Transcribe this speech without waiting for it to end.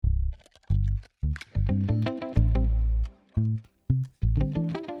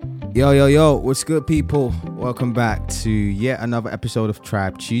Yo, yo, yo, what's good, people? Welcome back to yet another episode of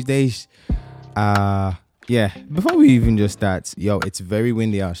Tribe Tuesdays. Before we even just start, it's very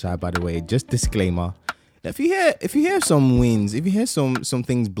windy outside, by the way. Just disclaimer. If you hear some winds, if you hear some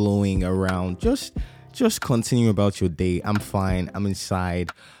things blowing around, just continue about your day. I'm fine. I'm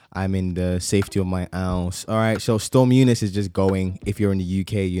inside. I'm in the safety of my house. All right, so Storm Eunice is just going. If you're in the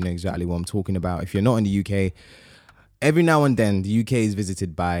UK, you know exactly what I'm talking about. If you're not in the UK, every now and then, the UK is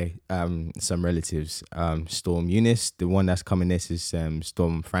visited by some relatives. Storm Eunice, the one that's coming next is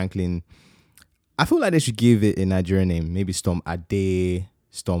Storm Franklin. I feel like they should give it a Nigerian name. Maybe Storm Ade,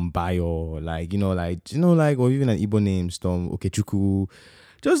 Storm Bayo, or even an Igbo name, Storm Okechukwu.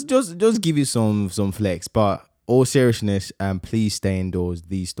 Just give it some flex. But all seriousness, please stay indoors.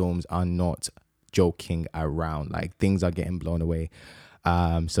 These storms are not joking around. Like, things are getting blown away.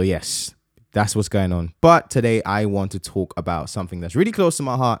 So yes. That's what's going on. But today I want to talk about something that's really close to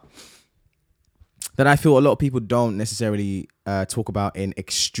my heart that I feel a lot of people don't necessarily talk about in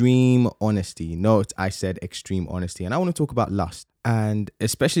extreme honesty. Note, I said extreme honesty. And I want to talk about lust. And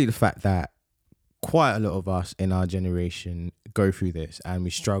especially the fact that quite a lot of us in our generation go through this and we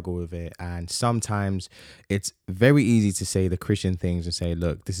struggle with it. And sometimes it's very easy to say the Christian things and say,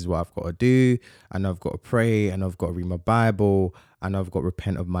 look, this is what I've got to do. I know I've got to pray. I know I've got to read my Bible. I know I've got to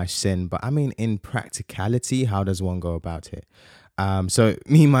repent of my sin. But I mean, in practicality, how does one go about it? So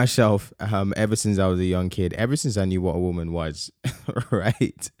me, myself, ever since I was a young kid, ever since I knew what a woman was,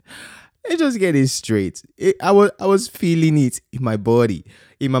 right? Let's just get it straight. I was feeling it in my body,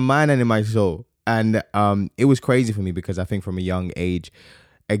 in my mind and in my soul. And it was crazy for me because I think from a young age,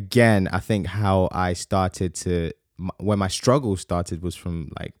 again, I think how I started to, where my struggle started was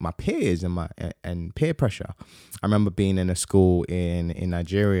from like my peers and peer pressure. I remember being in a school in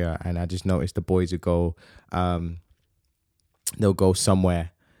Nigeria, and I just noticed the boys would go, they'll go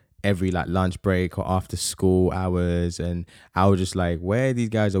somewhere every like lunch break or after school hours, and I was just like, where are these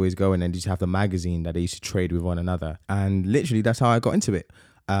guys always going? And they just have the magazine that they used to trade with one another, and literally that's how I got into it.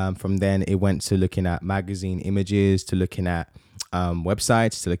 From then it went to looking at magazine images, to looking at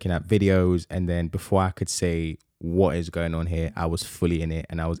websites, to looking at videos. And then before I could say what is going on here, I was fully in it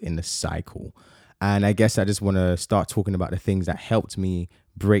and I was in the cycle. And I guess I just want to start talking about the things that helped me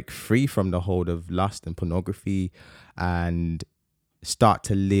break free from the hold of lust and pornography and start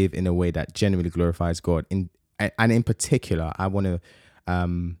to live in a way that genuinely glorifies God. And in particular, I want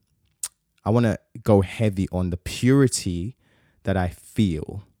to go heavy on the purity that I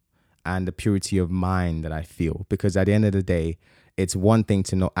feel and the purity of mind that I feel, because at the end of the day, it's one thing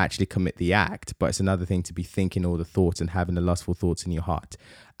to not actually commit the act, but it's another thing to be thinking all the thoughts and having the lustful thoughts in your heart.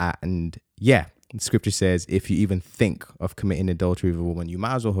 And yeah, the scripture says, if you even think of committing adultery with a woman, you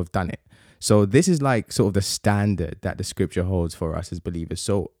might as well have done it. So this is like sort of the standard that the scripture holds for us as believers.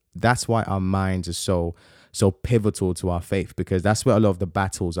 So that's why our minds are so pivotal to our faith, because that's where a lot of the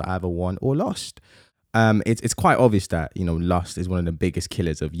battles are either won or lost. It's quite obvious that, lust is one of the biggest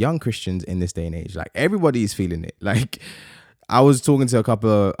killers of young Christians in this day and age. Like, everybody is feeling it. Like, I was talking to a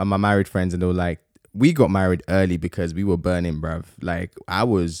couple of my married friends, and they were like, we got married early because we were burning, bruv. Like,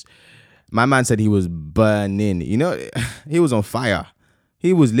 my man said he was burning, he was on fire.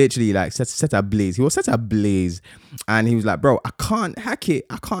 He was literally like set ablaze. He was set ablaze, and he was like, bro, I can't hack it.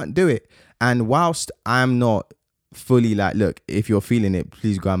 I can't do it. And whilst I'm not fully like, look, if you're feeling it,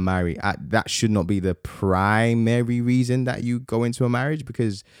 please go and marry. That should not be the primary reason that you go into a marriage,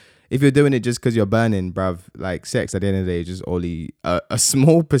 because if you're doing it just because you're burning, bruv, like, sex at the end of the day is just only a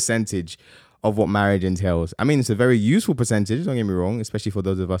small percentage of what marriage entails. I mean, it's a very useful percentage, don't get me wrong, especially for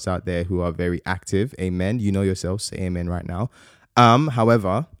those of us out there who are very active. Amen. You know yourself, say amen right now.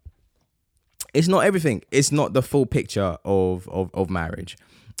 However, it's not everything. It's not the full picture of marriage.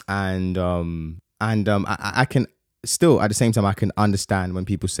 And I can still, at the same time, I can understand when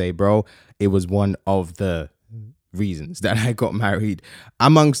people say, bro, it was one of the reasons that I got married,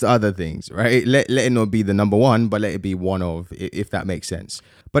 amongst other things, right? Let it not be the number one, but let it be one of, if that makes sense.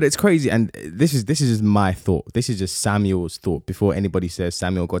 But it's crazy. And this is just my thought. This is just Samuel's thought before anybody says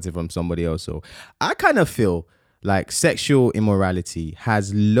Samuel got it from somebody else. So I kind of feel like sexual immorality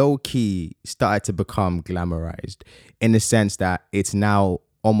has low-key started to become glamorized, in the sense that it's now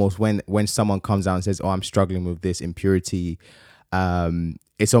almost when someone comes out and says, oh, I'm struggling with this impurity,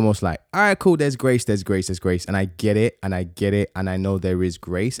 it's almost like, all right, cool, there's grace. And I get it. And I know there is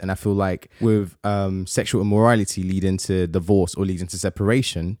grace. And I feel like with sexual immorality leading to divorce or leading to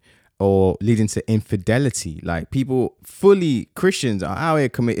separation or leading to infidelity, like, people, fully Christians, are out here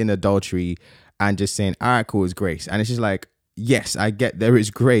committing adultery and just saying, all right, cool, it's grace. And it's just like, yes, I get there is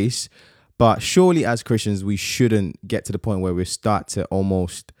grace, but surely as Christians, we shouldn't get to the point where we start to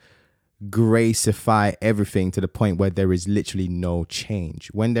almost gracify everything to the point where there is literally no change.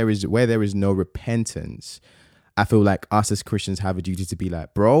 Where there is no repentance, I feel like us as Christians have a duty to be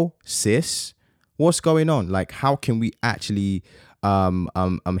like, bro, sis, what's going on? Like, how can we actually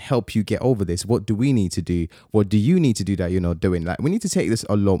help you get over this? What do we need to do? What do you need to do that you're not doing? Like, we need to take this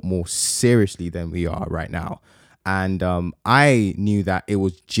a lot more seriously than we are right now. And I knew that it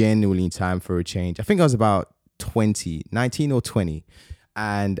was genuinely time for a change. I think I was about 19 or 20.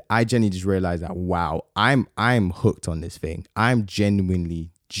 And I genuinely just realized that, wow, I'm hooked on this thing. I'm genuinely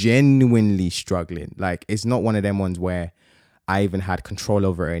struggling. Like, it's not one of them ones where I even had control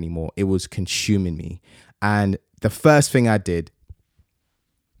over it anymore. It was consuming me. And the first thing I did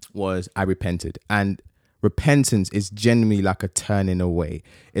was I repented. And repentance is genuinely like a turning away.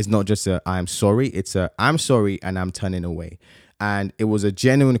 It's not just a I'm sorry. It's a I'm sorry and I'm turning away. And it was a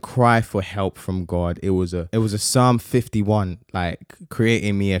genuine cry for help from God. It was a Psalm 51, like,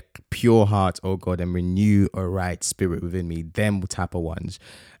 creating me a pure heart, oh God, and renew a right spirit within me. Them type of ones.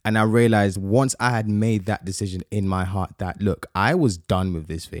 And I realized once I had made that decision in my heart that, look, I was done with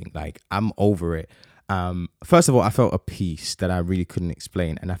this thing. Like, I'm over it. First of all, I felt a peace that I really couldn't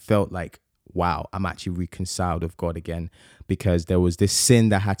explain. And I felt like, wow, I'm actually reconciled with God again, because there was this sin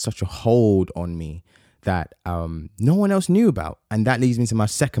that had such a hold on me that no one else knew about. And that leads me to my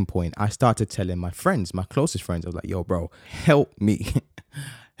second point. I started telling my friends, my closest friends, I was like, yo, bro, help me.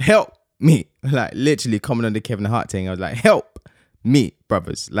 Help me. Like, literally coming on the Kevin Hart thing. I was like, help me,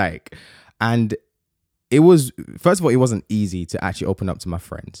 brothers. Like, and it was, first of all, it wasn't easy to actually open up to my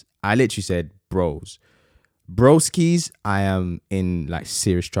friends. I literally said, broskies, I am in like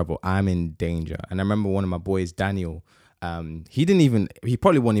serious trouble. I'm in danger. And I remember one of my boys, Daniel, he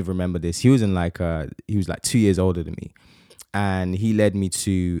probably won't even remember this. He was like 2 years older than me. And he led me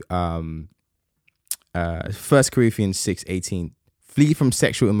to 1 Corinthians 6:18. Flee from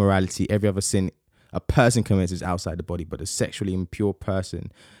sexual immorality. Every other sin a person commits is outside the body, but a sexually impure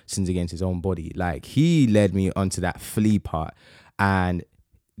person sins against his own body. Like, he led me onto that flee part. And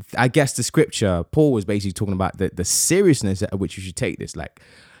I guess the scripture, Paul was basically talking about the seriousness at which you should take this. Like,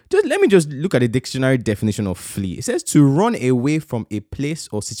 let me just look at the dictionary definition of flee. It says to run away from a place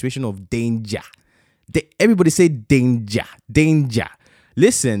or situation of danger. Everybody say danger.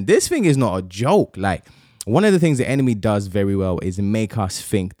 Listen, this thing is not a joke. Like, one of the things the enemy does very well is make us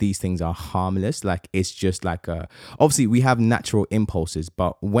think these things are harmless. Like, it's just like obviously we have natural impulses,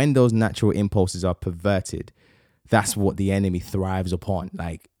 but when those natural impulses are perverted, that's what the enemy thrives upon.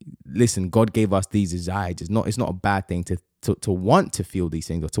 Like, listen, God gave us these desires. It's not a bad thing to want to feel these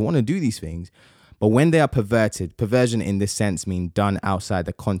things or to want to do these things. But when they are perverted, perversion in this sense means done outside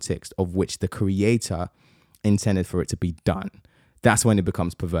the context of which the creator intended for it to be done. That's when it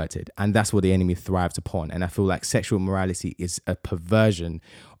becomes perverted. And that's what the enemy thrives upon. And I feel like sexual morality is a perversion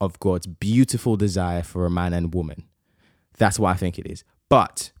of God's beautiful desire for a man and woman. That's what I think it is.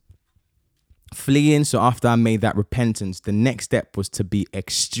 But fleeing, so after I made that repentance, the next step was to be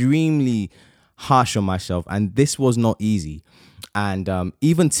extremely harsh on myself. And this was not easy. And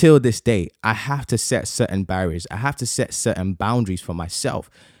even till this day, I have to set certain barriers. I have to set certain boundaries for myself.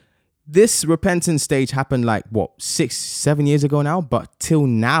 This repentance stage happened like, 6-7 years ago now? But till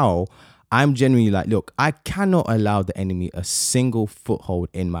now, I'm genuinely like, look, I cannot allow the enemy a single foothold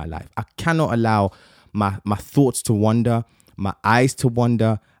in my life. I cannot allow my thoughts to wander, my eyes to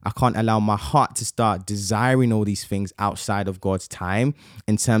wander. I can't allow my heart to start desiring all these things outside of God's time,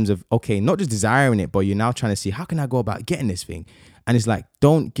 in terms of, okay, not just desiring it, but you're now trying to see, how can I go about getting this thing? And it's like,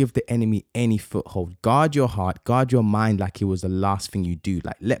 don't give the enemy any foothold. Guard your heart, guard your mind like it was the last thing you do.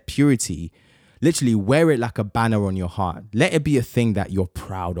 Like, let purity, literally wear it like a banner on your heart. Let it be a thing that you're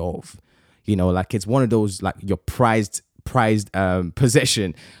proud of. You know, like, it's one of those, like, your prized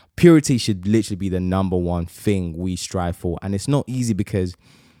possession. Purity should literally be the number one thing we strive for. And it's not easy, because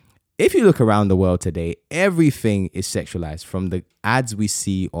if you look around the world today, everything is sexualized, from the ads we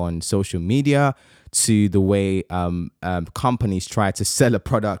see on social media to the way companies try to sell a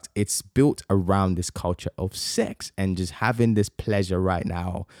product. It's built around this culture of sex and just having this pleasure right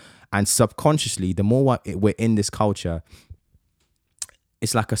now. And subconsciously, the more we're in this culture,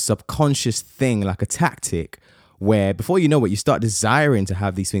 it's like a subconscious thing, like a tactic, where before you know it, you start desiring to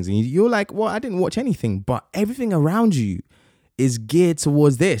have these things. And you're like, well, I didn't watch anything, but everything around you is geared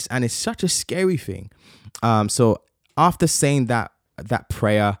towards this. And it's such a scary thing. So after saying that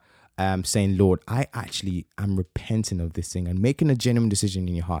prayer, saying, Lord, I actually am repenting of this thing and making a genuine decision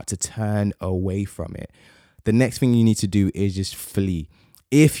in your heart to turn away from it. The next thing you need to do is just flee.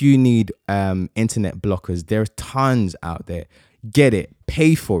 If you need internet blockers, there are tons out there. Get it,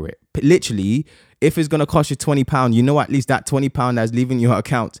 pay for it. Literally, If it's going to cost you £20, you know at least that £20 that's leaving your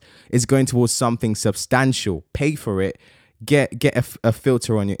account is going towards something substantial. Pay for it. Get a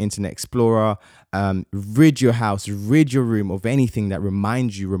filter on your Internet Explorer. Rid your house, rid your room of anything that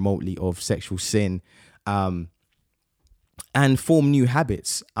reminds you remotely of sexual sin. And form new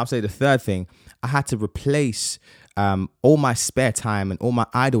habits. I'll say the third thing, I had to replace all my spare time and all my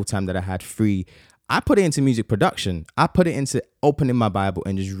idle time that I had free. I put it into music production. I put it into opening my Bible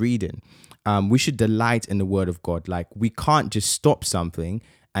and just reading. We should delight in the word of God. Like, we can't just stop something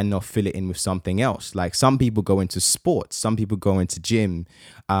and not fill it in with something else. Like, some people go into sports, some people go into gym.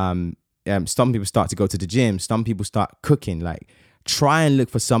 Some people start to go to the gym. Some people start cooking. Like, try and look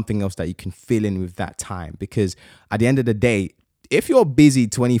for something else that you can fill in with that time. Because at the end of the day, if you're busy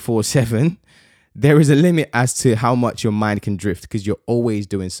 24/7, there is a limit as to how much your mind can drift, because you're always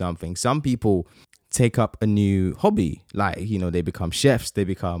doing something. Some people take up a new hobby, like, they become chefs, they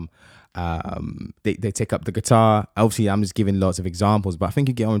become, they take up the guitar. Obviously, I'm just giving lots of examples, but I think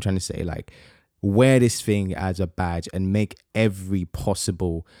you get what I'm trying to say. Like, wear this thing as a badge and make every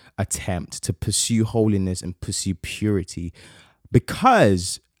possible attempt to pursue holiness and pursue purity,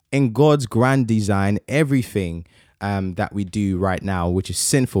 because in God's grand design, everything that we do right now, which is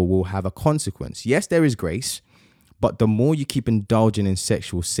sinful, will have a consequence. Yes, there is grace, but the more you keep indulging in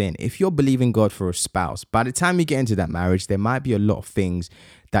sexual sin, if you're believing God for a spouse, by the time you get into that marriage, there might be a lot of things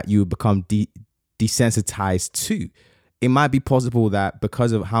that you become desensitized to. It might be possible that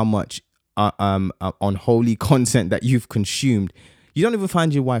because of how much unholy content that you've consumed, you don't even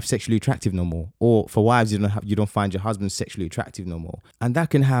find your wife sexually attractive no more. Or for wives, you don't find your husband sexually attractive no more. And that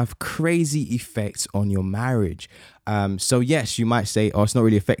can have crazy effects on your marriage. So yes, you might say, oh, it's not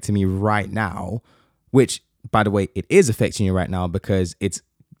really affecting me right now, which, by the way, it is affecting you right now, because it's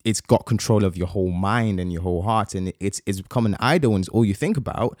got control of your whole mind and your whole heart, and it's become an idol and it's all you think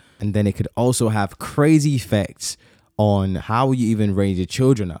about. And then it could also have crazy effects on how you even raise your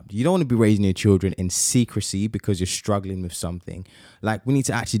children up. You don't want to be raising your children in secrecy because you're struggling with something. Like, we need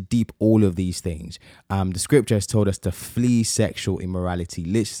to actually deep all of these things. The scripture has told us to flee sexual immorality.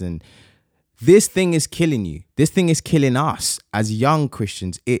 Listen, this thing is killing you. This thing is killing us as young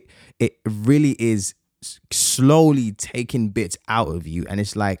Christians. It really is slowly taking bits out of you. And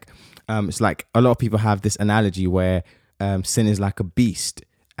it's like a lot of people have this analogy where sin is like a beast.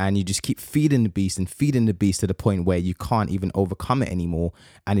 And you just keep feeding the beast to the point where you can't even overcome it anymore.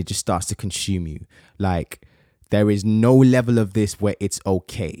 And it just starts to consume you. Like, there is no level of this where it's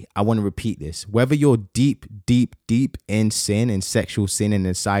okay. I want to repeat this. Whether you're deep in sin, in sexual sin, in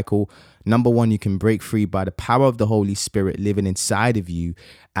a cycle, number one, you can break free by the power of the Holy Spirit living inside of you.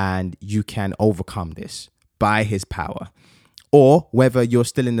 And you can overcome this by his power. Or whether you're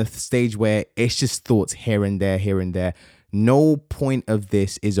still in the stage where it's just thoughts here and there. No point of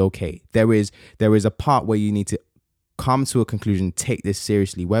this is okay. There is a part where you need to come to a conclusion, take this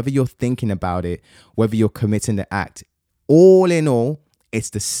seriously. Whether you're thinking about it, whether you're committing the act, all in all, it's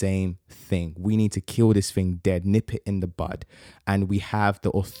the same thing. We need to kill this thing dead, nip it in the bud. And we have the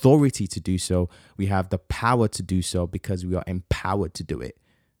authority to do so. We have the power to do so because we are empowered to do it.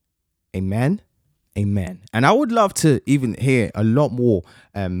 Amen. Amen. And I would love to even hear a lot more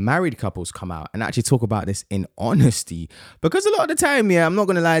married couples come out and actually talk about this in honesty, because a lot of the time, I'm not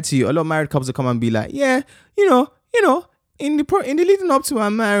going to lie to you, a lot of married couples will come and be like, in the leading up to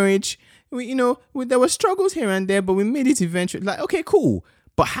our marriage, there were struggles here and there, but we made it eventually. Like, okay, cool.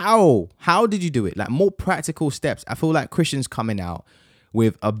 But how did you do it? Like, more practical steps. I feel like Christians coming out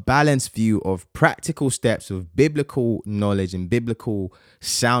with a balanced view of practical steps of biblical knowledge and biblical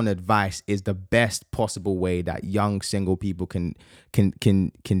sound advice is the best possible way that young single people can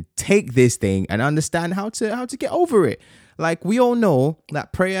take this thing and understand how to get over it. Like, we all know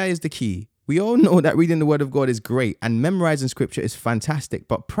that prayer is the key. We all know that reading the word of God is great and memorizing scripture is fantastic.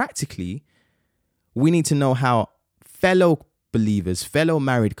 But practically, we need to know how fellow believers, fellow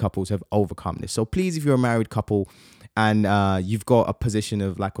married couples have overcome this. So please, if you're a married couple, and you've got a position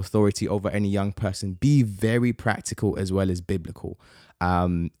of like authority over any young person, be very practical as well as biblical.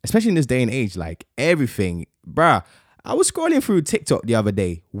 Especially in this day and age, like everything, bruh. I was scrolling through TikTok the other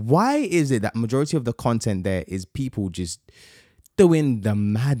day. Why is it that majority of the content there is people just doing the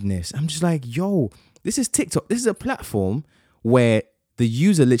madness? I'm just like, yo, this is TikTok. This is a platform where the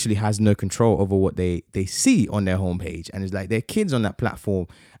user literally has no control over what they see on their homepage. And it's like they're kids on that platform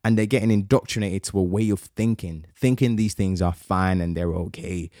and they're getting indoctrinated to a way of thinking these things are fine and they're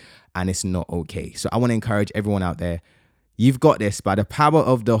okay, and it's not okay. So I want to encourage everyone out there. You've got this by the power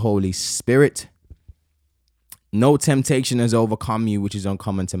of the Holy Spirit. No temptation has overcome you, which is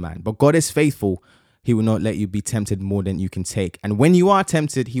uncommon to man. But God is faithful He will not let you be tempted more than you can take. And when you are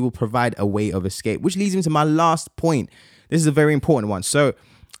tempted, he will provide a way of escape, which leads me to my last point. This is a very important one. So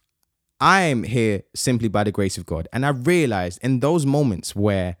I am here simply by the grace of God. And I realized in those moments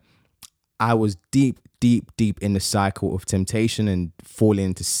where I was deep in the cycle of temptation and falling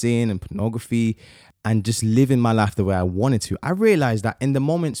into sin and pornography and just living my life the way I wanted to, I realized that in the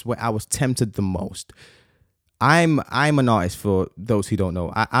moments where I was tempted the most, I'm an artist, for those who don't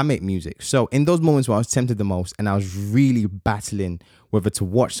know. I make music. So in those moments where I was tempted the most and I was really battling whether to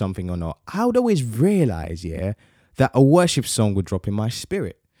watch something or not, I would always realize, that a worship song would drop in my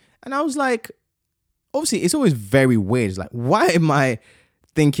spirit. And I was like, obviously, it's always very weird. It's like, why am I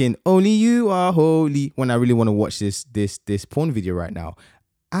thinking only you are holy when I really want to watch this porn video right now?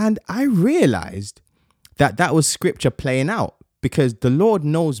 And I realized that was scripture playing out, because the Lord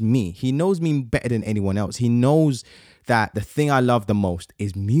knows me. He knows me better than anyone else. He knows that the thing I love the most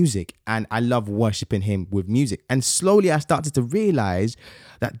is music, and I love worshiping him with music. And slowly I started to realize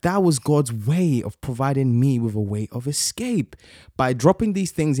that was God's way of providing me with a way of escape. By dropping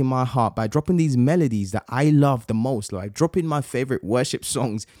these things in my heart, by dropping these melodies that I love the most, like dropping my favorite worship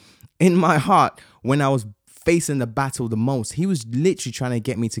songs in my heart when I was facing the battle the most, he was literally trying to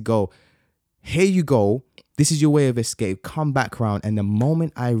get me to go, here you go. This is your way of escape. Come back around. And the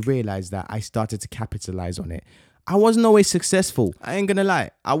moment I realized that, I started to capitalize on it. I wasn't always successful. I ain't gonna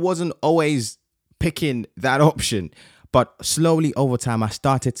lie. I wasn't always picking that option. But slowly over time, I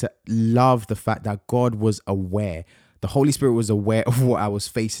started to love the fact that God was aware. The Holy Spirit was aware of what I was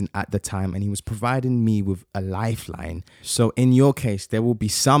facing at the time, and he was providing me with a lifeline. So in your case, there will be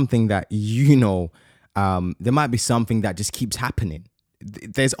something that, there might be something that just keeps happening.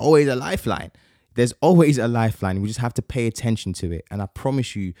 There's always a lifeline. There's always a lifeline. We just have to pay attention to it. And I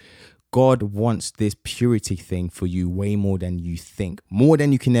promise you, God wants this purity thing for you way more than you think, more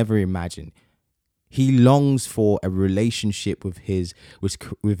than you can ever imagine. He longs for a relationship with his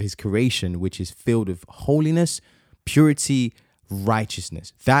creation, which is filled with holiness, purity,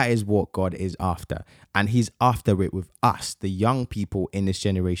 righteousness. That is what God is after. And he's after it with us, the young people in this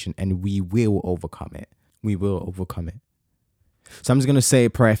generation, and we will overcome it. We will overcome it. So I'm just going to say a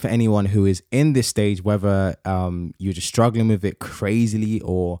prayer for anyone who is in this stage, whether you're just struggling with it crazily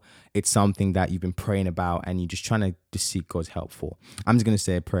or it's something that you've been praying about and you're just trying to just seek God's help for. I'm just going to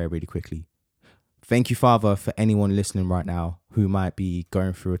say a prayer really quickly. Thank you, Father, for anyone listening right now who might be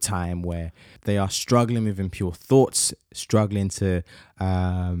going through a time where they are struggling with impure thoughts, struggling to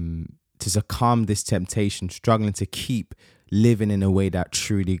succumb this temptation, struggling to keep living in a way that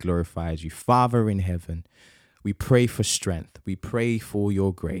truly glorifies you. Father in heaven, we pray for strength. We pray for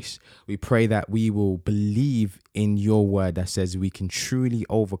your grace. We pray that we will believe in your word that says we can truly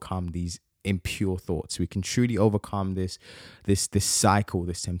overcome these impure thoughts. We can truly overcome this cycle,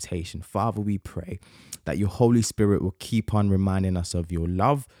 this temptation. Father, we pray that your Holy Spirit will keep on reminding us of your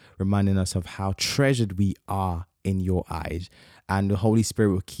love, reminding us of how treasured we are in your eyes. And the Holy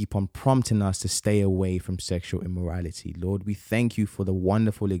Spirit will keep on prompting us to stay away from sexual immorality. Lord, we thank you for the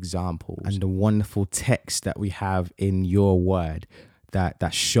wonderful examples and the wonderful text that we have in your word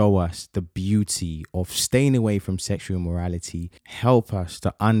that show us the beauty of staying away from sexual immorality. Help us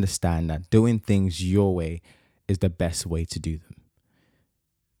to understand that doing things your way is the best way to do them.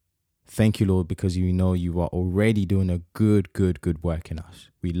 Thank you, Lord, because you know you are already doing a good work in us.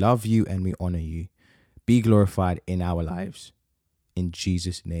 We love you and we honor you. Be glorified in our lives. In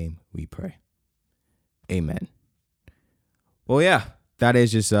Jesus' name we pray. Amen. Well, yeah, that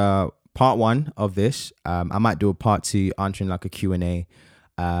is just part one of this. I might do a part two, answering like a Q&A.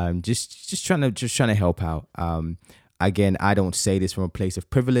 Just trying to help out. Again, I don't say this from a place of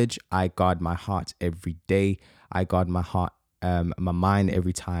privilege. I guard my heart every day. I guard my heart, my mind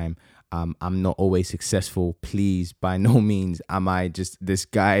every time. I'm not always successful. Please, by no means am I just this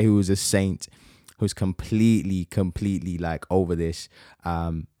guy who is a saint, who's completely like over this.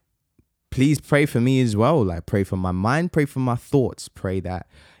 Please pray for me as well. Like, pray for my mind, pray for my thoughts. Pray that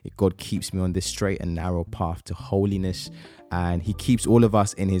God keeps me on this straight and narrow path to holiness, and he keeps all of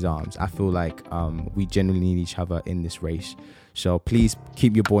us in his arms. I feel like we genuinely need each other in this race. So please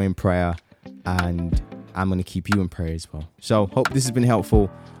keep your boy in prayer, and I'm going to keep you in prayer as well. So hope this has been helpful.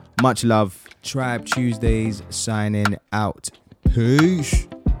 Much love. Tribe Tuesdays signing out. Peace.